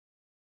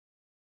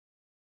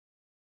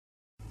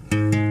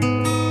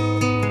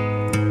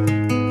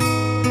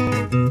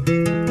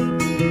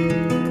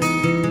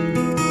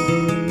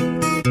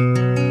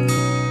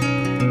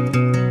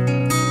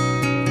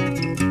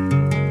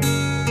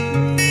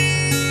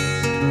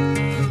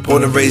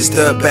Born and raised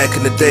dirt back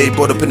in the day,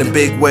 brought up in a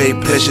big way,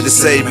 pleasure to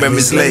say,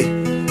 memories lay.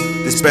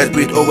 This bad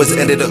breed always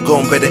ended up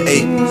going better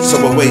 8, so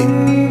I wait.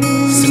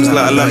 Seems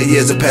like a lot of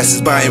years have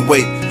passed by and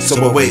wait, so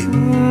I wait.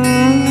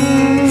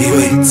 He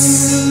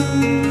waits.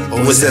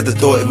 Always had the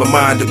thought in my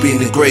mind of being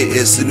the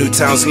greatest. The new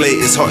town's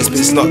latest, hottest, but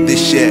it's not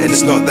this yet. And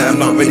it's not that I'm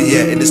not ready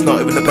yet, and it's not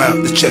even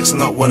about the checks. I'm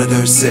not one of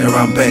those sit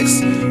around begs,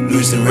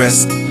 losing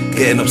rest,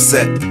 getting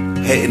upset,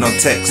 hating on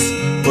text,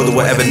 brother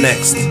whatever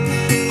next.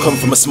 Come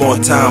from a small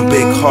town,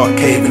 big heart,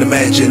 can't even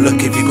imagine.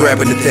 Look if you're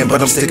grabbing the thing, but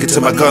I'm sticking to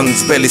my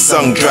guns. Barely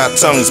sung, dry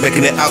tongues,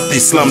 making it out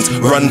these slums.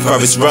 Run,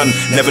 Forrest, run,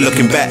 never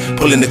looking back.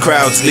 Pulling the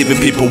crowds, leaving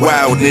people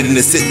wild. Needing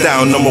to sit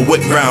down, no more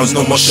whip rounds,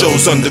 no more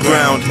shows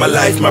underground. My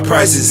life, my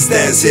prices,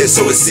 stands here,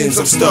 so it seems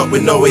I'm stuck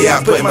with no way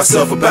out. Putting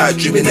myself about,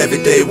 dreaming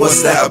every day,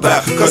 what's that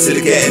about?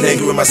 Constantly getting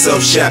angry with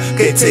myself, shout.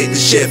 Can't take the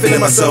shit,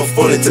 feeling myself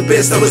falling to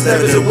bits. That was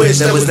never the wish,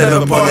 that was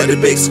never part of the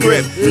big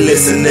script.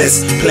 Listen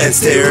this, plans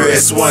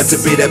terrorists, want to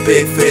be that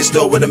big fish,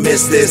 don't wanna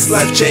miss this.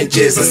 Life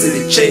changes, I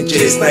see it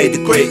changes. Now you're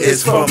the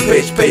greatest, front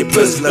page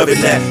papers,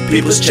 loving that.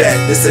 People's chat,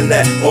 this and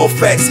that, all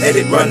facts,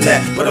 edit, run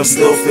that. But I'm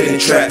still feeling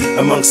trapped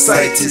amongst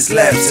scientists,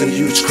 labs and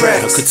huge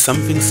cracks. How could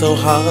something so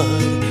hard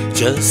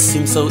just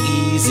seem so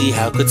easy?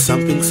 How could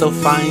something so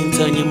fine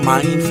turn your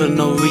mind for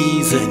no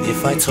reason?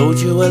 If I told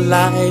you a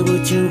lie,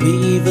 would you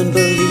even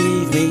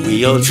believe me?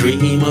 We all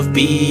dream of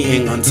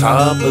being on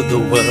top of the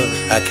world.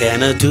 I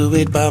cannot do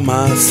it by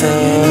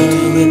myself.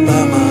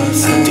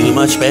 I do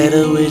much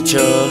better with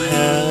your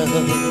help.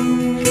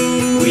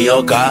 We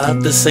all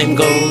got the same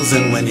goals,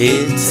 and when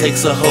it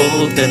takes a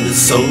hold, then the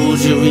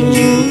soldier in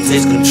you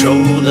takes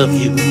control of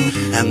you.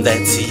 And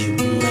that's you,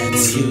 and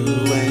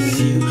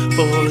you,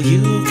 for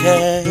you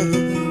can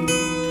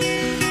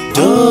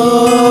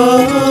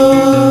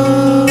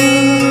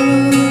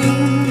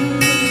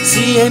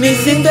see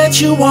anything that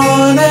you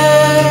wanted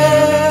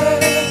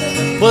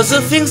was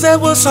the things that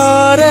was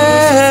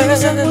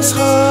hardest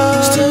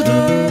to do.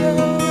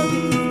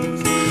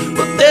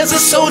 But there's a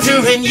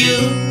soldier in you.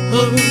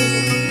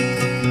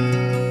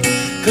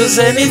 'Cause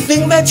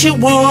anything that you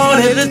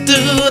wanted to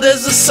do,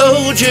 there's a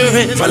soldier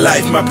in my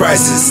life, my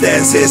prices,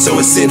 stands here, so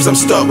it seems I'm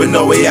stuck with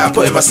no way out.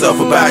 Putting myself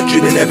about,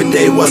 dreaming every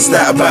day, what's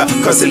that about?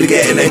 Constantly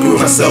getting angry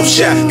with myself,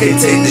 shout. Can't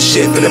take the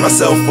shit, feeling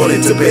myself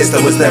falling to bits.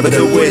 That was never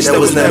the wish, that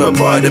was never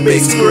part of the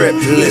big script.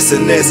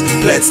 Listen this,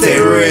 plans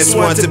terrorists,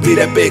 want to be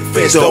that big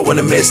fish, don't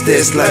wanna miss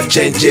this. Life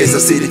changes, I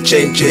see the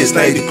changes.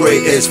 Now you're the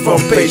greatest,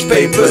 front page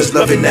papers,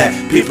 loving that.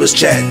 People's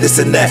chat, this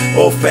and that,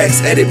 all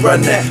facts, edit,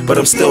 run that. But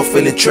I'm still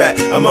feeling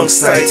trapped amongst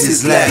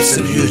scientists, labs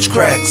and huge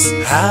cracks.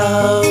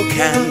 How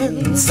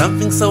can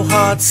something so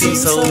hard seem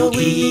so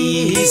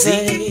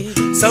easy?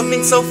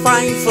 Something so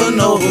fine for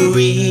no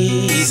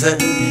reason.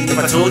 If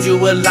I told you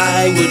a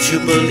lie, would you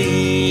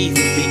believe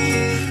me?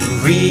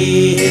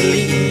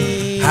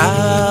 Really?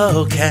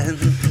 How can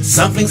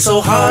something so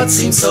hard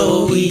seem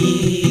so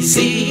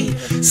easy?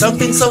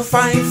 Something so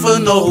fine for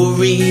no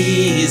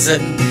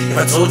reason. If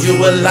I told you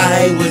a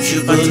lie, would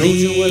you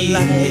believe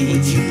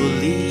me?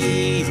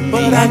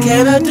 But I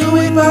cannot do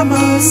it by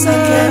myself.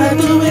 I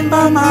do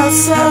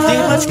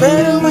much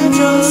better with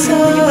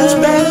yourself.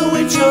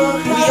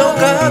 We all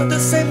got the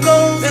same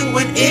goals, and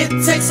when it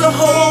takes a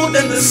hold,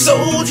 then the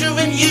soldier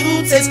in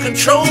you takes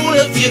control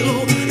of you.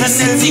 And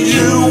that's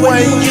you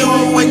and you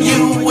and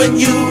you and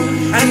you.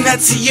 And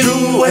that's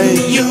you and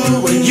you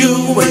and you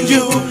and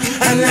you.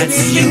 And that's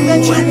you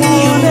and you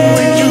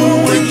and you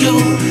and you.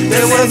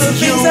 There was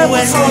you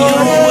and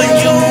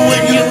you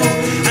and you.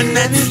 And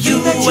that's you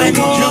and you and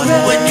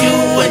you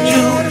and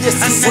you.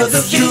 And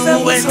that's you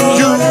and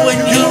you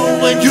and you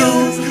and you.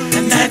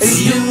 And that's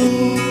you.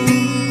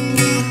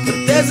 But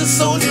there's a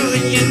soldier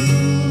in you.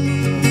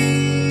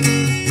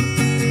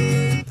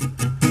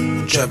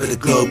 Travel the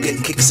globe,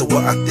 get kicks of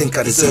what I think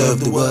I deserve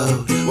the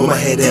world. With my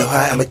head held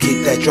high, I'ma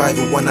keep that drive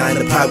with one eye in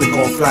the pie. We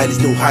gon' fly these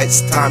new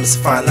heights, time is a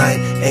fine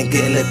line. Ain't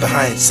getting left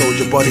behind,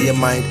 soldier body and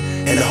mind.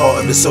 In the heart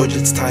of the soldier,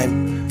 it's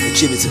time.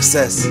 Achieving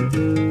success,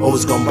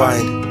 always gone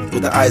blind,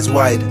 with the eyes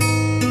wide.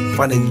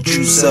 Finding your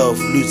true self,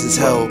 losing's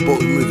hell, but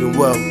we're moving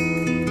well.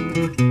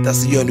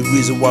 That's the only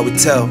reason why we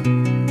tell.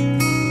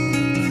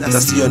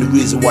 That's the only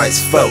reason why it's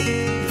felt.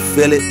 You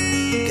feel it?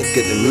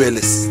 Get the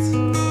realest.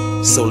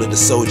 Soul of the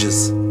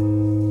soldiers.